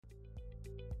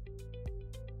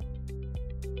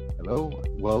Hello,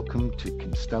 and welcome to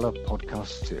Constella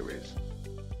podcast series.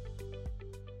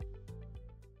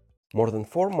 More than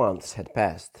 4 months had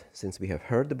passed since we have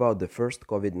heard about the first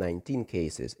COVID-19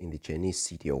 cases in the Chinese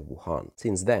city of Wuhan.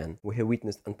 Since then, we have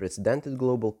witnessed unprecedented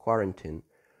global quarantine,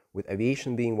 with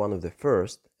aviation being one of the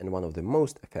first and one of the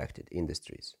most affected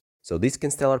industries. So this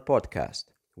Constellar podcast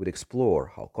would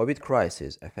explore how COVID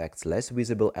crisis affects less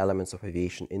visible elements of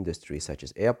aviation industry such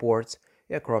as airports,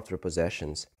 aircraft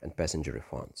repossessions, and passenger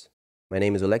refunds. My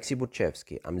name is Oleksiy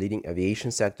Burchevsky. I'm leading aviation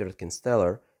sector at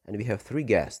Constellar, and we have 3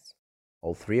 guests.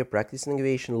 All 3 are practicing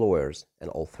aviation lawyers, and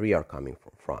all 3 are coming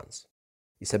from France.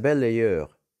 Isabelle Leyeur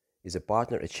is a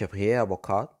partner at Chevrier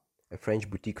Avocat, a French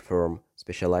boutique firm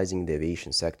specializing in the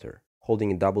aviation sector.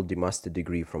 Holding a double master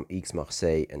degree from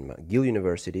Aix-Marseille and McGill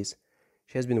universities,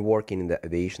 she has been working in the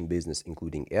aviation business,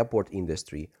 including airport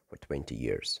industry, for 20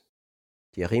 years.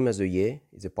 Thierry Mazoyer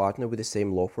is a partner with the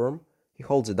same law firm. He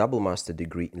holds a double master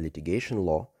degree in litigation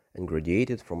law and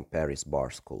graduated from Paris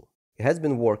Bar School. He has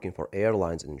been working for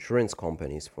airlines and insurance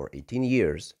companies for 18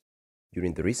 years.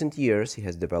 During the recent years, he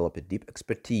has developed a deep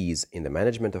expertise in the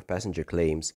management of passenger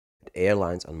claims that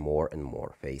airlines are more and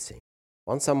more facing.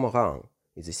 Vincent Morin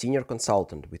is a senior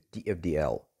consultant with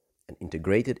DFDL, an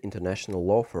integrated international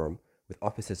law firm with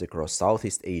offices across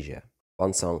Southeast Asia.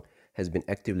 Vincent has been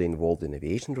actively involved in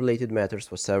aviation-related matters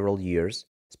for several years,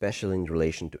 especially in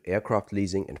relation to aircraft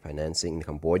leasing and financing in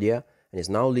Cambodia, and is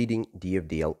now leading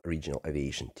DFDL regional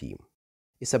aviation team.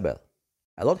 Isabelle,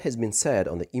 a lot has been said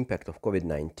on the impact of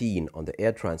COVID-19 on the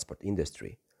air transport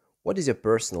industry. What is your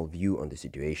personal view on the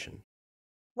situation?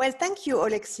 Well, thank you,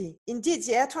 Oleksiy. Indeed,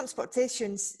 the air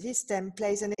transportation system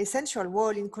plays an essential role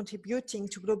in contributing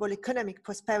to global economic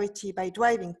prosperity by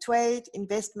driving trade,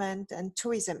 investment, and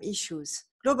tourism issues.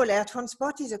 Global air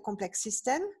transport is a complex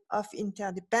system of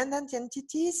interdependent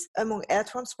entities among air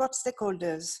transport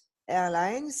stakeholders: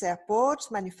 airlines,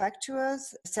 airports,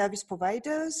 manufacturers, service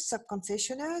providers,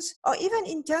 subconcessionaires, or even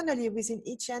internally within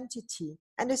each entity.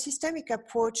 And a systemic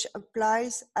approach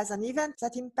applies as an event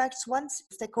that impacts one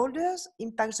stakeholders,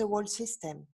 impacts the whole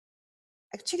system.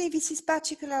 Actually, this is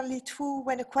particularly true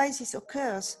when a crisis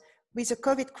occurs. With the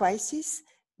COVID crisis,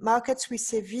 markets with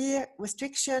severe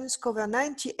restrictions cover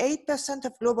 98%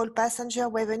 of global passenger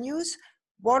revenues.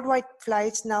 Worldwide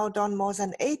flights now down more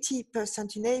than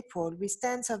 80% in April, with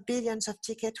tens of billions of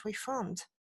ticket refunds.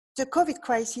 The COVID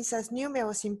crisis has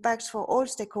numerous impacts for all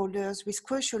stakeholders with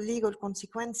crucial legal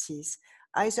consequences,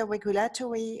 either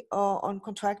regulatory or on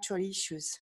contractual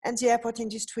issues. And the airport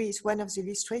industry is one of the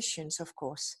illustrations, of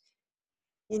course.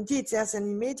 Indeed, there's an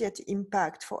immediate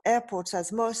impact for airports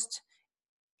as most,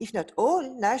 if not all,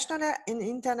 national and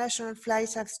international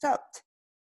flights have stopped.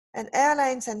 And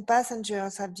airlines and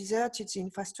passengers have deserted the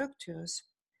infrastructures.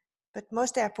 But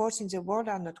most airports in the world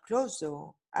are not closed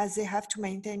though, as they have to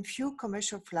maintain few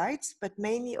commercial flights, but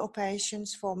mainly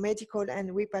operations for medical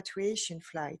and repatriation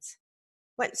flights.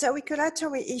 Well, the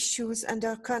regulatory issues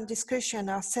under current discussion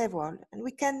are several, and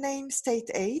we can name state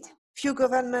aid. Few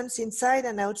governments inside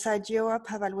and outside Europe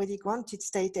have already granted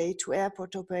state aid to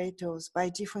airport operators by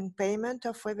different payment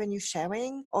of revenue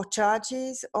sharing or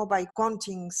charges, or by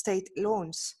granting state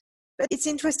loans. But it's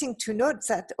interesting to note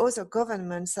that other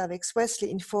governments have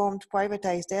expressly informed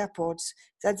privatized airports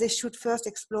that they should first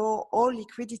explore all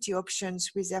liquidity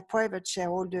options with their private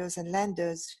shareholders and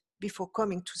lenders before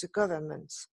coming to the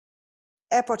governments.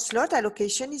 Airport slot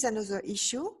allocation is another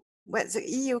issue, where the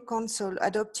EU Council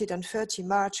adopted on 30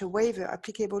 March a waiver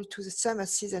applicable to the summer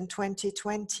season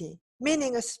 2020,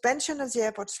 meaning a suspension of the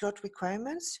airport slot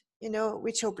requirements,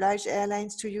 which oblige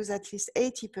airlines to use at least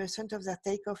 80% of their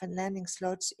takeoff and landing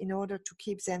slots in order to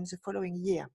keep them the following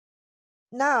year.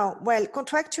 Now, while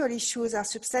contractual issues are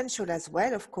substantial as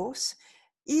well, of course,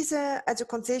 either at the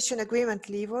concession agreement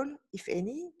level, if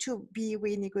any, to be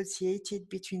renegotiated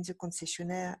between the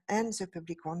concessionaire and the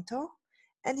public grantor,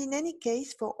 and in any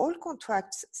case for all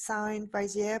contracts signed by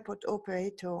the airport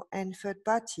operator and third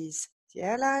parties, the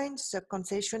airlines, the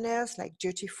concessionaires like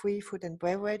duty-free, food and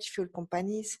beverage, fuel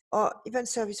companies, or even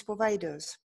service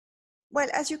providers. Well,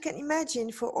 as you can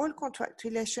imagine, for all contract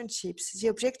relationships, the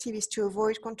objective is to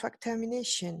avoid contract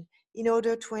termination in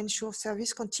order to ensure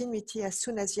service continuity as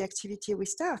soon as the activity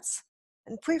restarts.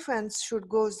 And preference should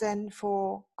go then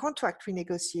for contract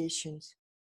renegotiations.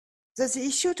 Thus, the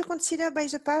issue to consider by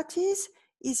the parties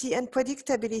is the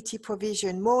unpredictability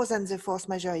provision more than the force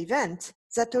majeure event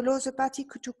that allows the party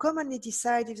to commonly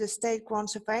decide if the state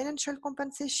grants a financial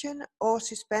compensation or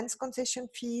suspends concession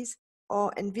fees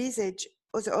or envisage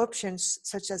other options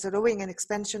such as allowing an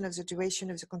expansion of the duration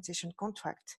of the concession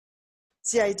contract.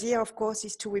 The idea, of course,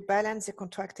 is to rebalance the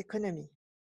contract economy.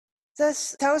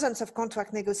 Thus, thousands of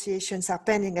contract negotiations are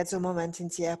pending at the moment in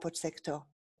the airport sector.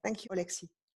 Thank you, Alexis.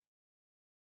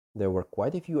 There were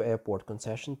quite a few airport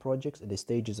concession projects at the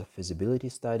stages of feasibility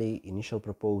study, initial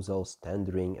proposals,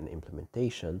 tendering, and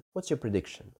implementation. What's your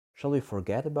prediction? Shall we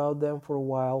forget about them for a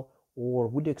while, or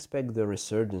would you expect their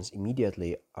resurgence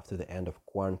immediately after the end of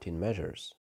quarantine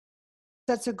measures?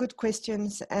 That's a good question,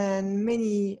 and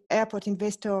many airport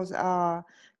investors are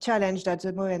challenged at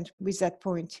the moment with that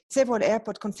point. Several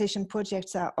airport concession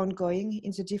projects are ongoing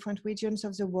in the different regions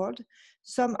of the world.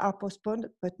 Some are postponed,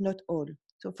 but not all.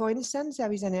 So, for instance,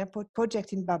 there is an airport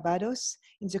project in Barbados,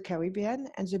 in the Caribbean,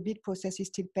 and the bid process is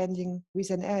still pending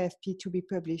with an RFP to be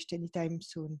published anytime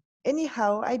soon.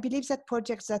 Anyhow, I believe that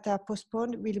projects that are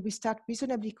postponed will restart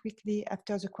reasonably quickly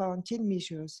after the quarantine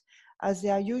measures, as they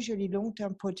are usually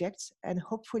long-term projects, and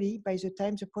hopefully by the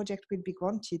time the project will be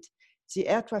granted, the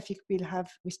air traffic will have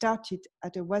restarted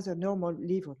at a rather normal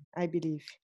level, I believe.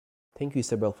 Thank you,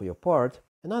 Isabel, for your part.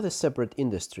 Another separate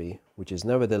industry, which is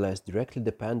nevertheless directly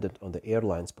dependent on the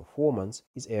airline's performance,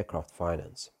 is aircraft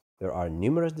finance. There are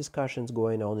numerous discussions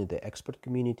going on in the expert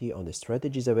community on the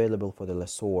strategies available for the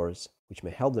lessors, which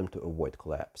may help them to avoid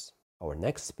collapse. Our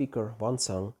next speaker, Wan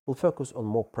Sang, will focus on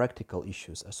more practical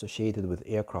issues associated with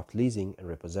aircraft leasing and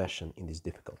repossession in these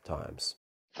difficult times.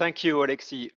 Thank you,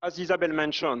 Alexis. As Isabel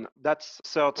mentioned, that's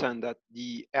certain that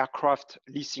the aircraft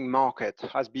leasing market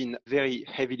has been very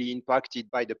heavily impacted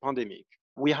by the pandemic.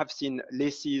 We have seen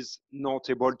lessees not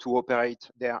able to operate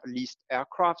their leased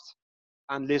aircraft,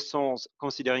 and lessors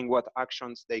considering what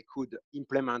actions they could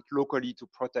implement locally to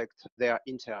protect their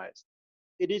interests.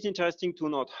 It is interesting to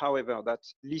note, however, that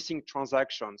leasing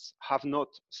transactions have not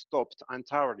stopped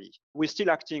entirely. We're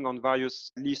still acting on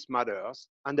various lease matters,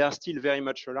 and they are still very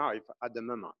much alive at the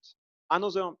moment.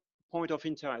 Another point of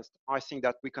interest I think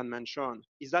that we can mention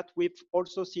is that we've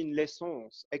also seen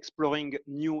lessors exploring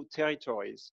new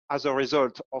territories as a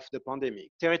result of the pandemic,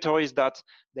 territories that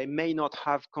they may not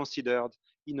have considered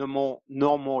in a more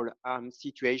normal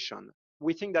situation.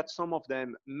 We think that some of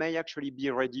them may actually be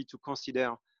ready to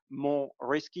consider more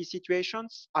risky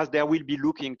situations, as they will be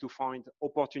looking to find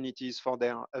opportunities for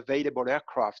their available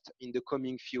aircraft in the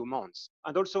coming few months.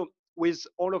 And also, with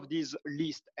all of these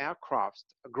leased aircraft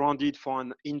grounded for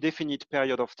an indefinite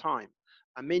period of time,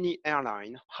 many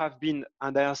airlines have been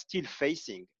and are still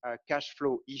facing cash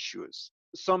flow issues.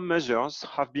 Some measures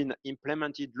have been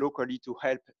implemented locally to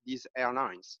help these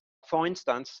airlines. For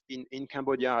instance, in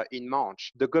Cambodia in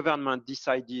March, the government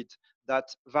decided that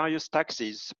various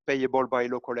taxes payable by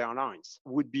local airlines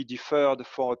would be deferred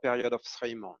for a period of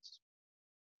 3 months.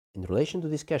 In relation to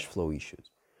these cash flow issues,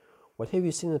 what have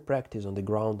you seen in practice on the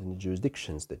ground in the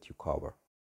jurisdictions that you cover?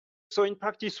 So in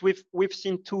practice, we've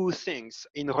seen two things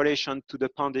in relation to the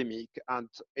pandemic, and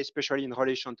especially in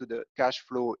relation to the cash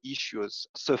flow issues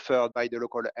suffered by the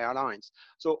local airlines.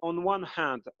 So on one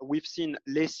hand, we've seen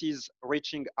lessees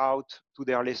reaching out to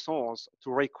their lessors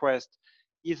to request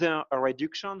either a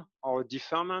reduction or a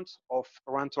deferment of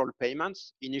rental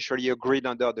payments initially agreed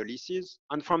under the leases.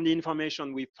 And from the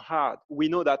information we've had, we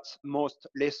know that most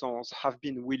lessors have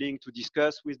been willing to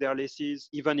discuss with their lessees,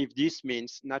 even if this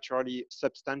means naturally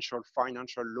substantial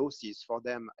financial losses for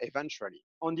them eventually.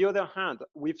 On the other hand,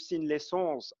 we've seen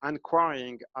lessors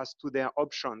inquiring as to their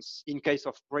options in case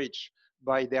of breach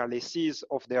by their lessees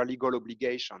of their legal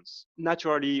obligations.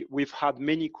 Naturally, we've had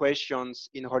many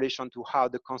questions in relation to how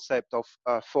the concept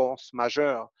of force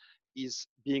majeure is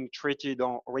being treated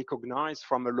or recognized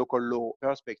from a local law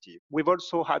perspective. We've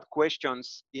also had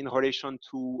questions in relation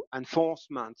to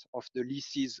enforcement of the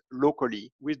leases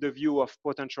locally with the view of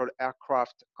potential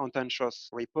aircraft contentious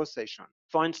repossession.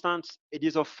 For instance, it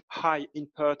is of high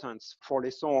importance for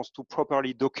lessors to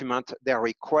properly document their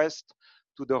request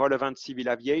to the relevant civil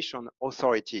aviation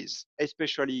authorities,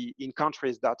 especially in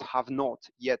countries that have not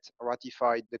yet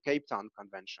ratified the Cape Town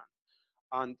Convention.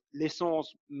 And lessors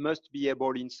must be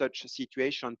able in such a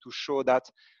situation to show that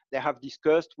they have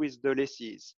discussed with the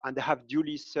lessees and they have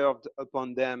duly served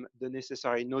upon them the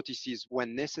necessary notices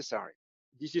when necessary.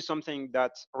 This is something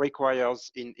that requires,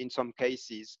 in some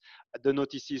cases, the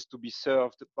notices to be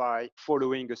served by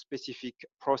following a specific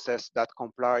process that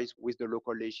complies with the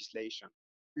local legislation.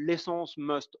 Lessors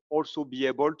must also be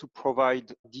able to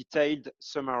provide detailed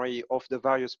summary of the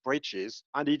various breaches,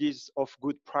 and it is of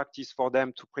good practice for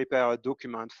them to prepare a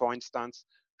document, for instance,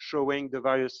 showing the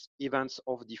various events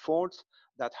of default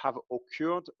that have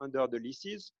occurred under the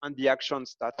leases and the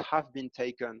actions that have been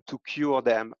taken to cure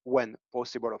them when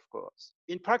possible, of course.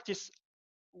 In practice,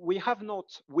 we have not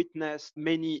witnessed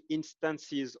many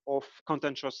instances of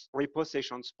contentious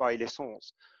repossessions by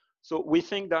lessors. So we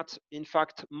think that, in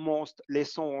fact, most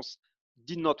lessors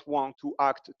did not want to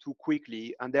act too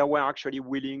quickly, and they were actually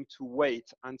willing to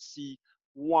wait and see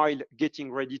while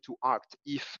getting ready to act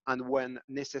if and when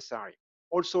necessary.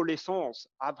 Also, lessors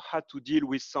have had to deal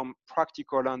with some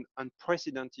practical and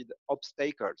unprecedented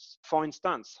obstacles. For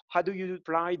instance, how do you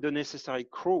fly the necessary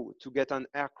crew to get an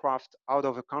aircraft out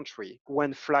of a country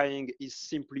when flying is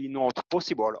simply not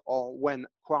possible, or when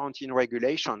quarantine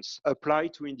regulations apply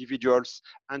to individuals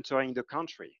entering the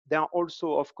country? There are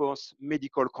also, of course,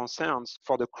 medical concerns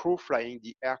for the crew flying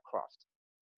the aircraft.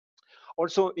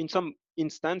 Also, in some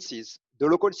instances, the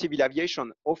local civil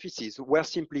aviation offices were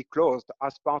simply closed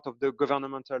as part of the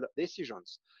governmental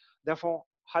decisions. Therefore,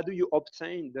 how do you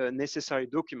obtain the necessary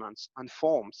documents and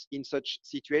forms in such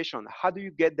situation? How do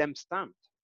you get them stamped?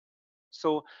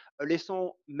 So a lessor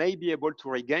may be able to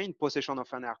regain possession of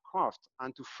an aircraft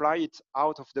and to fly it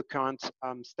out of the current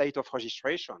state of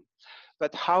registration.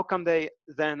 But how can they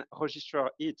then register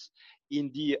it in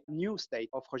the new state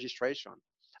of registration?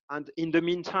 And in the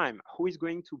meantime, who is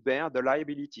going to bear the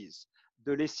liabilities,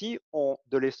 the lessee or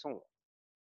the lessor?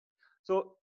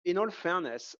 So in all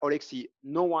fairness, Alexi,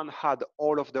 no one had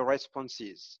all of the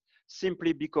responses,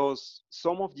 simply because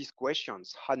some of these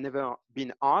questions had never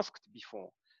been asked before.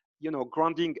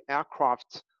 Grounding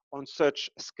aircraft on such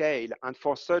scale and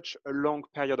for such a long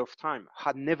period of time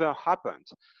had never happened.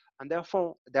 And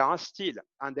therefore, there are still,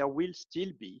 and there will still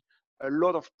be, a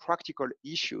lot of practical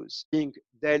issues being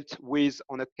dealt with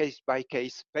on a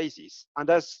case-by-case basis. And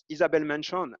as Isabelle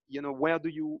mentioned, where do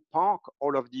you park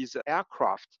all of these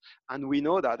aircraft? And we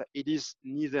know that it is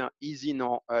neither easy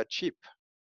nor cheap.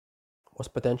 Was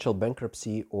potential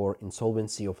bankruptcy or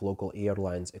insolvency of local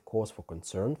airlines a cause for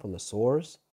concern for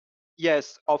lessors?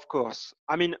 Yes, of course.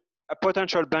 I mean, a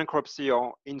potential bankruptcy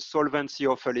or insolvency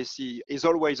of a lessee is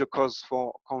always a cause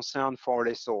for concern for a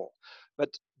lessor. But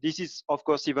this is, of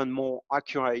course, even more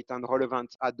accurate and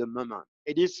relevant at the moment.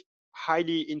 It is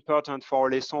highly important for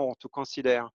a lessor to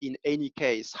consider, in any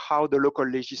case, how the local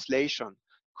legislation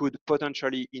could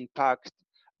potentially impact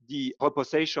the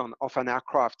repossession of an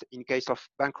aircraft in case of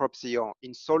bankruptcy or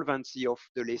insolvency of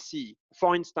the lessee.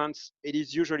 For instance, it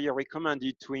is usually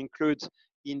recommended to include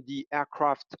in the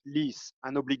aircraft lease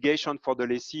an obligation for the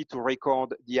lessee to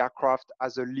record the aircraft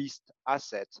as a leased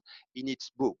asset in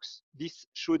its books. This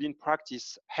should in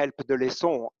practice help the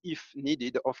lessor, if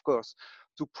needed, of course,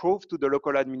 to prove to the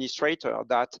local administrator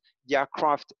that the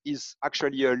aircraft is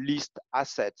actually a leased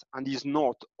asset and is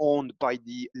not owned by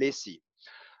the lessee.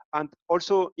 And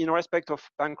also, in respect of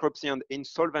bankruptcy and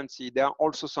insolvency, there are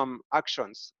also some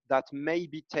actions that may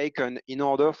be taken in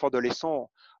order for the lessor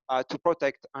to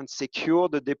protect and secure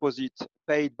the deposit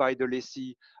paid by the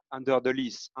lessee under the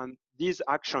lease. And these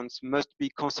actions must be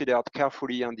considered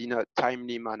carefully and in a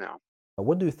timely manner.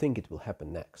 What do you think it will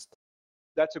happen next?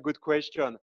 That's a good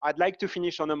question. I'd like to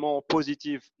finish on a more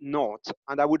positive note.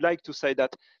 And I would like to say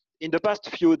that in the past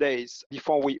few days,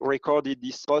 before we recorded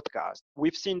this podcast,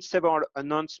 we've seen several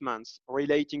announcements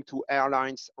relating to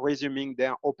airlines resuming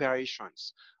their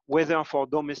operations, whether for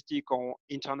domestic or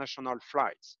international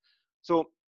flights. So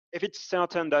if it's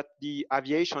certain that the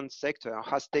aviation sector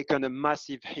has taken a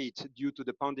massive hit due to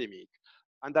the pandemic,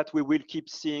 and that we will keep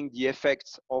seeing the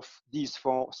effects of this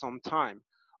for some time,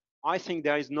 I think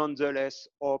there is nonetheless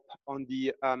hope on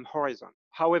the horizon.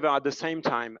 However, at the same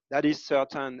time, that is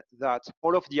certain that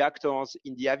all of the actors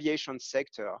in the aviation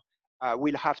sector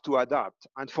will have to adapt.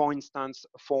 And for instance,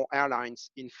 for airlines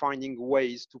in finding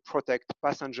ways to protect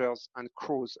passengers and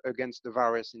crews against the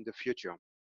virus in the future.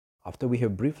 After we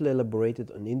have briefly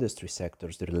elaborated on industry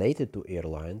sectors related to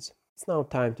airlines, it's now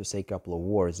time to say a couple of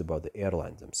words about the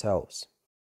airlines themselves.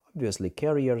 Obviously,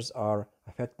 carriers are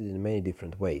affected in many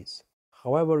different ways.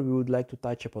 However, we would like to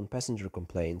touch upon passenger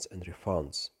complaints and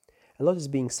refunds. A lot is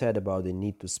being said about the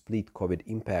need to split COVID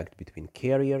impact between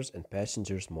carriers and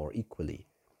passengers more equally.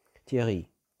 Thierry,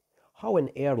 how an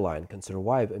airline can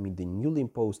survive amid the newly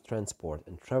imposed transport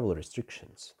and travel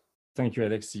restrictions? Thank you,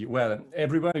 Alexi. Well,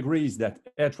 everyone agrees that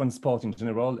air transport in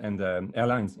general and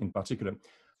airlines in particular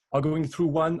are going through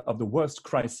one of the worst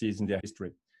crises in their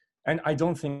history. And I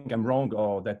don't think I'm wrong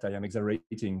or that I am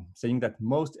exaggerating, saying that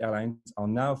most airlines are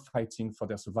now fighting for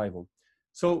their survival.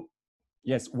 So,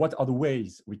 yes, what are the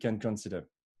ways we can consider?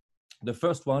 The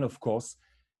first one, of course,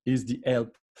 is the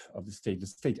help of the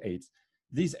state aid.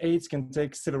 These aids can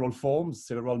take several forms,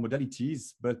 several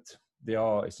modalities, but they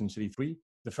are essentially three.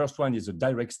 The first one is a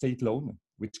direct state loan,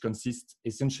 which consists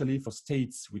essentially for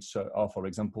states which are, for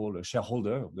example, a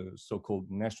shareholder of the so-called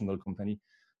national company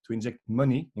to inject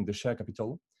money in the share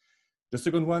capital. The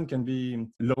second one can be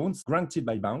loans granted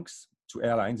by banks to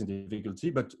airlines in difficulty,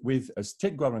 but with a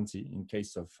state guarantee in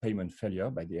case of payment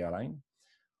failure by the airline.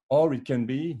 Or it can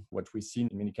be, what we see in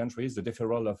many countries, the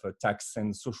deferral of tax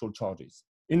and social charges.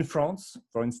 In France,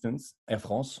 for instance, Air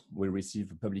France will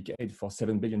receive public aid for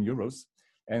 7 billion euros.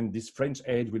 And this French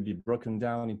aid will be broken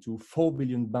down into 4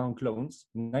 billion bank loans,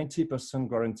 90%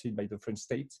 guaranteed by the French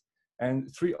state,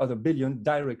 and 3 other billion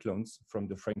direct loans from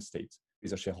the French state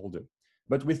as a shareholder,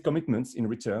 but with commitments in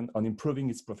return on improving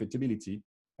its profitability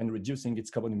and reducing its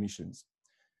carbon emissions.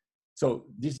 So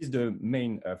this is the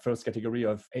main first category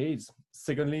of aids.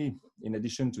 Secondly, in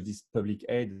addition to this public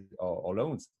aid or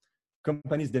loans,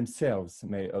 companies themselves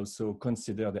may also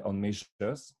consider their own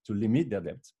measures to limit their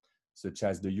debt, such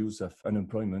as the use of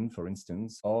unemployment, for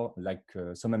instance, or like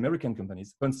some American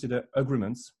companies, consider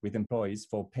agreements with employees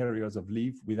for periods of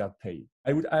leave without pay.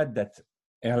 I would add that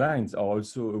airlines are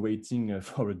also awaiting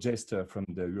for a gesture from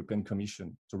the European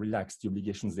Commission to relax the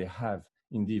obligations they have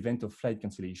in the event of flight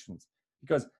cancellations.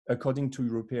 Because according to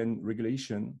European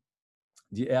regulation,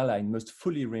 the airline must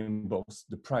fully reimburse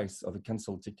the price of a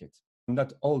cancelled ticket.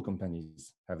 Not all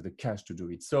companies have the cash to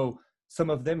do it. So some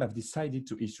of them have decided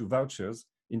to issue vouchers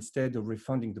instead of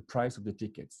refunding the price of the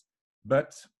tickets.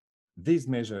 But these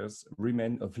measures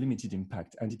remain of limited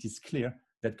impact, and it is clear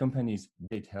that companies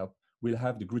that need help will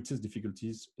have the greatest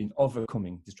difficulties in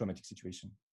overcoming this dramatic situation.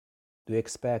 Do you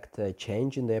expect a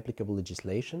change in the applicable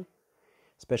legislation,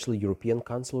 especially European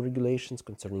Council regulations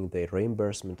concerning the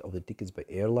reimbursement of the tickets by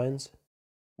airlines?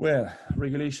 Well,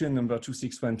 regulation number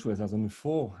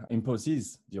 261/2004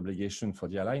 imposes the obligation for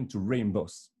the airline to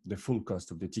reimburse the full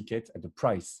cost of the ticket at the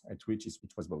price at which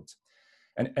it was bought.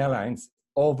 And airlines,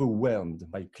 overwhelmed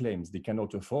by claims they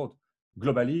cannot afford,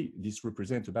 globally, this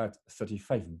represents about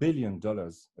 $35 billion,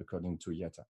 according to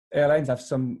IATA. Airlines have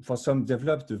for some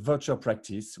developed a voucher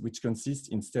practice, which consists,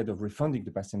 instead of refunding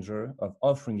the passenger, of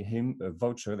offering him a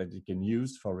voucher that he can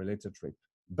use for a later trip.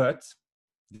 But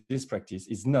this practice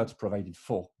is not provided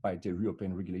for by the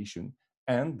European regulation,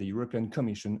 and the European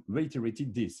Commission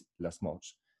reiterated this last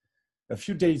March. A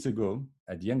few days ago,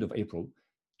 at the end of April,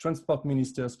 transport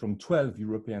ministers from 12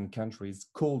 European countries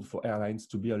called for airlines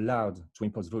to be allowed to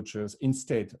impose vouchers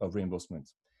instead of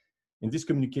reimbursement. In this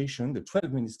communication, the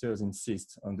 12 ministers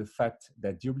insist on the fact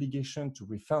that the obligation to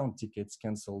refund tickets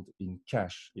cancelled in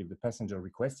cash if the passenger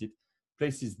requests it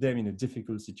places them in a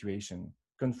difficult situation,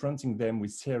 confronting them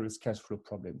with serious cash flow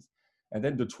problems. And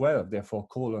then the 12 therefore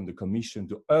call on the Commission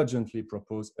to urgently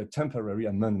propose a temporary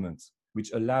amendment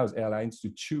which allows airlines to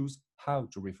choose how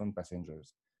to refund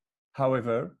passengers.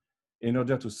 However, in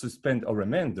order to suspend or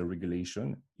amend the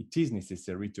regulation, it is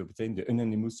necessary to obtain the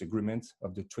unanimous agreement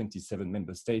of the 27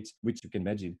 member states, which you can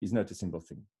imagine is not a simple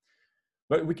thing.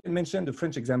 But we can mention the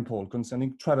French example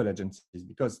concerning travel agencies,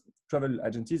 because travel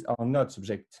agencies are not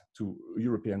subject to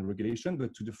European regulation,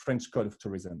 but to the French Code of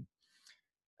Tourism.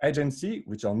 Agencies,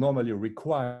 which are normally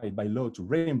required by law to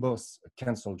reimburse a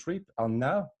cancelled trip, are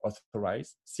now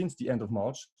authorized, since the end of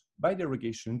March, by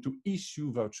derogation to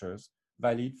issue vouchers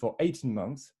valid for 18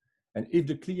 months. And if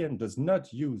the client does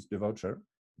not use the voucher,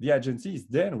 the agency is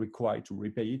then required to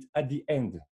repay it at the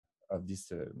end of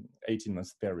this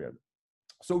 18-month period.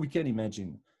 So we can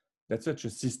imagine that such a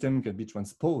system can be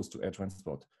transposed to air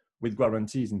transport, with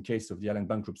guarantees in case of the airline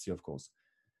bankruptcy, of course.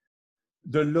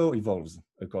 The law evolves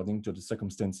according to the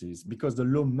circumstances, because the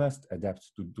law must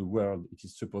adapt to the world it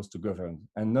is supposed to govern,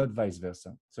 and not vice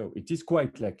versa. So it is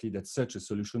quite likely that such a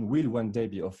solution will one day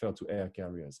be offered to air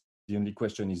carriers. The only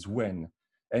question is when.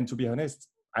 And to be honest,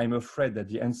 I'm afraid that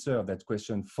the answer of that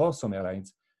question for some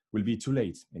airlines will be too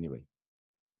late anyway.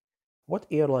 What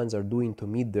airlines are doing to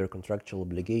meet their contractual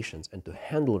obligations and to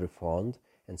handle refund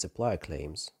and supply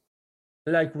claims?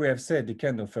 Like we have said, they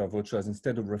can offer vouchers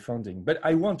instead of refunding. But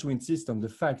I want to insist on the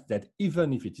fact that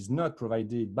even if it is not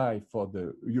provided for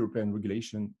the European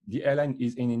regulation, the airline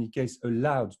is in any case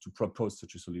allowed to propose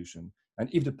such a solution. And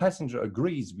if the passenger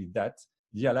agrees with that,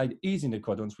 the airline is in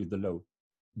accordance with the law.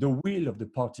 The will of the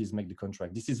parties make the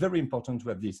contract. This is very important to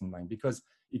have this in mind, because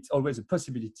it's always a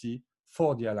possibility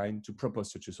for the airline to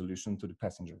propose such a solution to the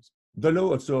passengers. The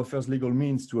law also offers legal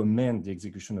means to amend the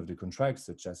execution of the contract,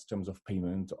 such as terms of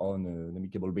payment on an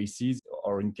amicable basis,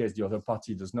 or in case the other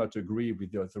party does not agree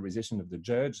with the authorization of the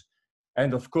judge.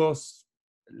 And of course,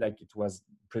 like it was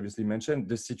previously mentioned,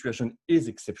 the situation is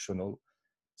exceptional.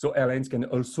 So airlines can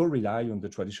also rely on the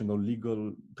traditional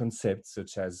legal concepts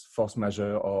such as force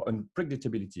majeure or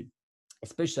unpredictability,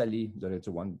 especially the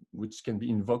latter one, which can be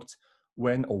invoked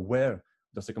when or where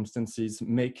the circumstances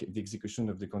make the execution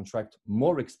of the contract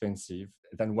more expensive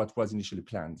than what was initially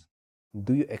planned.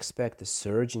 Do you expect a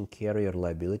surge in carrier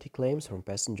liability claims from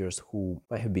passengers who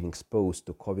might have been exposed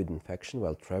to COVID infection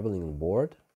while traveling on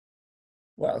board?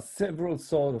 Well, several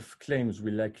sort of claims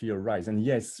will likely arise. And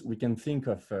yes, we can think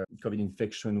of COVID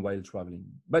infection while traveling.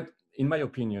 But in my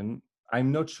opinion,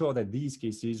 I'm not sure that these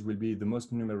cases will be the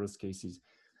most numerous cases.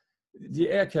 The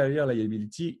air carrier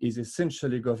liability is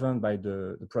essentially governed by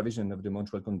the provision of the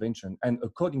Montreal Convention. And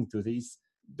according to this,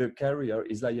 the carrier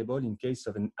is liable in case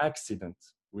of an accident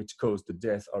which caused the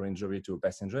death or injury to a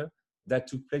passenger that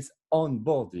took place on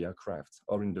board the aircraft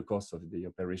or in the course of the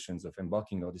operations of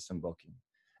embarking or disembarking.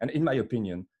 And in my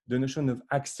opinion, the notion of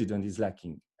accident is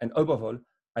lacking. And above all,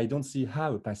 I don't see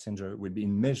how a passenger will be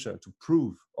in measure to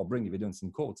prove or bring evidence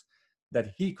in court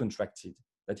that he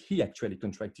actually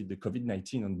contracted the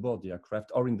COVID-19 on board the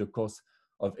aircraft or in the course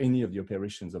of any of the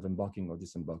operations of embarking or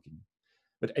disembarking.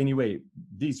 But anyway,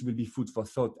 this will be food for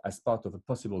thought as part of a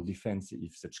possible defense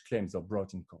if such claims are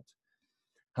brought in court.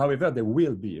 However, there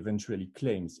will be eventually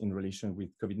claims in relation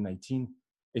with COVID-19,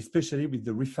 especially with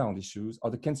the refund issues or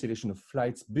the cancellation of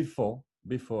flights before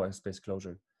airspace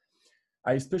closure.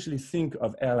 I especially think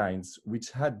of airlines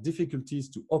which had difficulties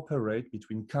to operate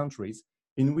between countries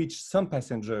in which some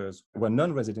passengers were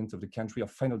non-residents of the country of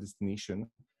final destination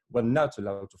were not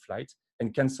allowed to fly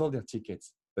and cancel their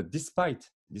tickets. But despite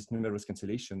this numerous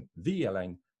cancellation, the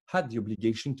airline had the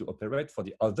obligation to operate for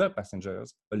the other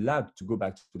passengers allowed to go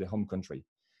back to their home country.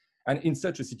 And in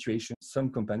such a situation, some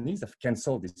companies have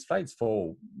canceled these flights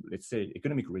for, let's say,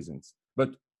 economic reasons.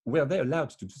 But were they allowed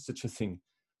to do such a thing?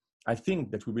 I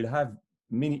think that we will have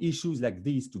many issues like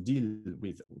these to deal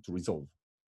with, to resolve.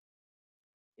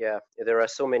 Yeah, there are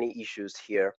so many issues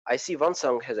here. I see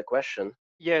Vincent has a question.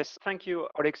 Yes, thank you,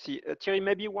 Alexis. Thierry,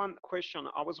 maybe one question.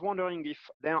 I was wondering if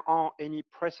there are any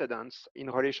precedents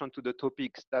in relation to the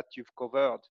topics that you've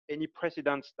covered, any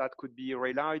precedents that could be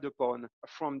relied upon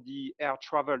from the air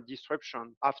travel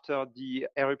disruption after the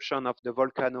eruption of the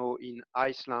volcano in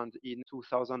Iceland in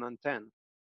 2010?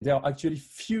 There are actually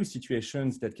few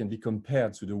situations that can be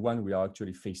compared to the one we are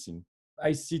actually facing.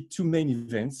 I see two main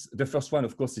events. The first one,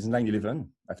 of course, is 9/11,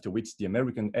 after which the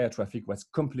American air traffic was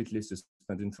completely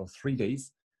suspended for 3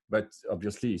 days. But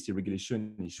obviously, its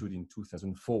regulation issued in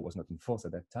 2004 was not enforced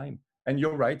at that time. And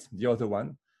you're right, the other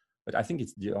one, but I think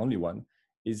it's the only one,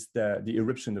 is the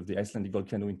eruption of the Icelandic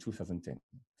volcano in 2010.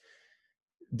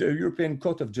 The European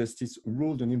Court of Justice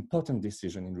ruled an important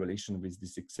decision in relation with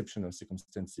these exceptional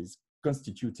circumstances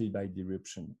constituted by the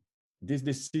eruption. This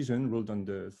decision, ruled on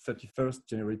the 31st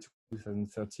January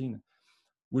 2013,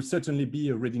 will certainly be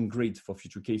a reading grid for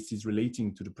future cases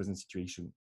relating to the present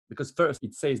situation. Because first,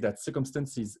 it says that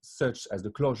circumstances such as the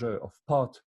closure of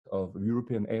part of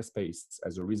European airspace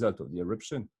as a result of the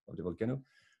eruption of the volcano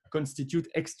constitute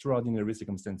extraordinary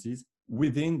circumstances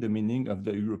within the meaning of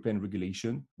the European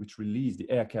regulation, which released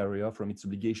the air carrier from its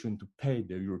obligation to pay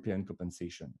the European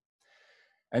compensation.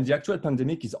 And the actual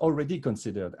pandemic is already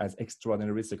considered as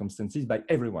extraordinary circumstances by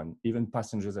everyone, even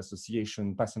passengers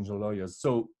association, passenger lawyers.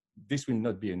 So this will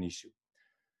not be an issue.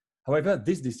 However,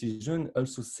 this decision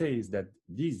also says that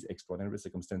these extraordinary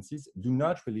circumstances do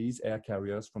not release air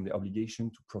carriers from the obligation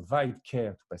to provide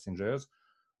care to passengers,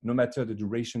 no matter the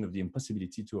duration of the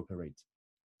impossibility to operate.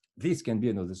 This can be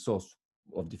another source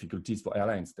of difficulties for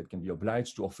airlines that can be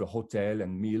obliged to offer hotel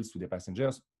and meals to their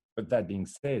passengers. But that being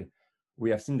said, we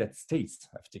have seen that states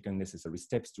have taken necessary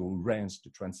steps to arrange the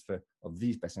transfer of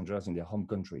these passengers in their home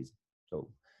countries. So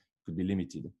it could be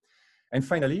limited. And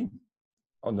finally,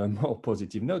 on a more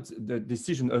positive note, the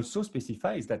decision also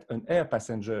specifies that an air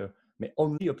passenger may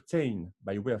only obtain,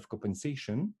 by way of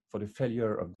compensation for the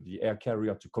failure of the air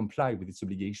carrier to comply with its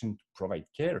obligation to provide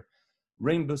care,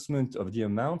 reimbursement of the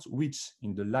amount which,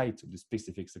 in the light of the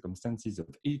specific circumstances of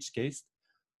each case,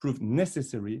 proved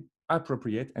necessary,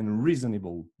 appropriate, and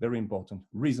reasonable, very important,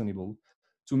 reasonable,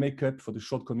 to make up for the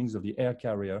shortcomings of the air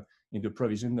carrier in the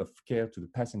provision of care to the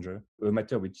passenger, a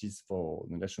matter which is for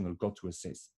the National Court to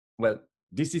assess. Well,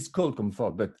 this is called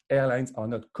comfort, but airlines are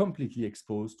not completely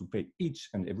exposed to pay each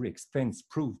and every expense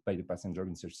proved by the passenger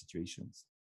in such situations.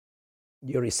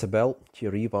 Dear Isabelle,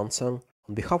 Thierry, Vincent,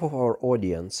 on behalf of our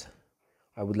audience,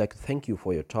 I would like to thank you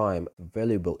for your time and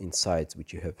valuable insights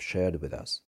which you have shared with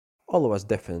us. All of us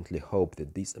definitely hope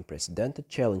that this unprecedented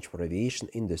challenge for aviation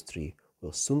industry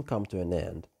will soon come to an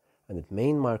end and that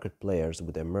main market players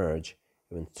would emerge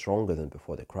even stronger than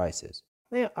before the crisis.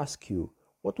 May I ask you,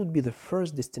 what would be the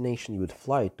first destination you would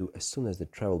fly to as soon as the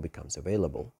travel becomes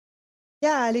available?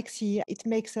 Yeah, Alexi, it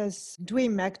makes us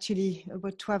dream actually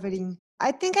about traveling.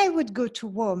 I think I would go to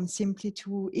Rome, simply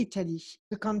to Italy.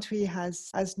 The country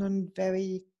has known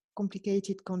very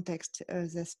complicated context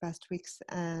this past weeks,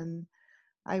 and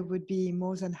I would be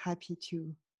more than happy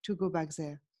to go back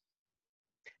there.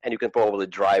 And you can probably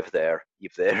drive there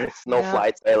if there is no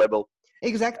flights available.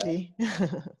 Exactly.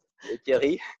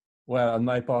 Thierry? Well, on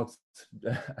my part,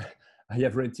 I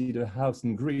have rented a house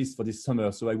in Greece for this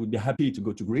summer, so I would be happy to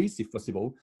go to Greece if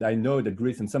possible. I know that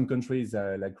Greece and some countries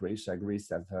like Croatia, Greece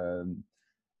have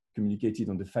communicated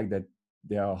on the fact that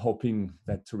they are hoping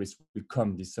that tourists will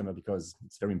come this summer because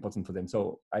it's very important for them.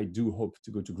 So I do hope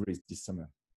to go to Greece this summer.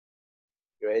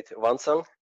 Great. Vincent?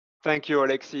 Thank you,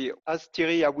 Alexi. As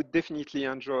Thierry, I would definitely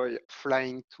enjoy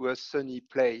flying to a sunny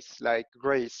place like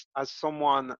Greece. As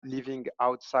someone living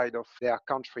outside of their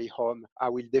country home, I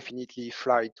will definitely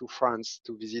fly to France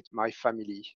to visit my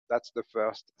family. That's the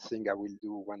first thing I will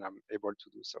do when I'm able to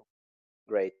do so.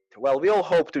 Great. Well, we all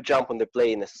hope to jump on the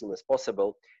plane as soon as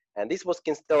possible. And this was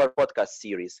Kinstellar podcast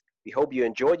series. We hope you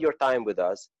enjoyed your time with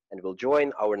us and will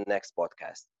join our next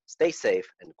podcast. Stay safe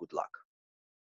and good luck.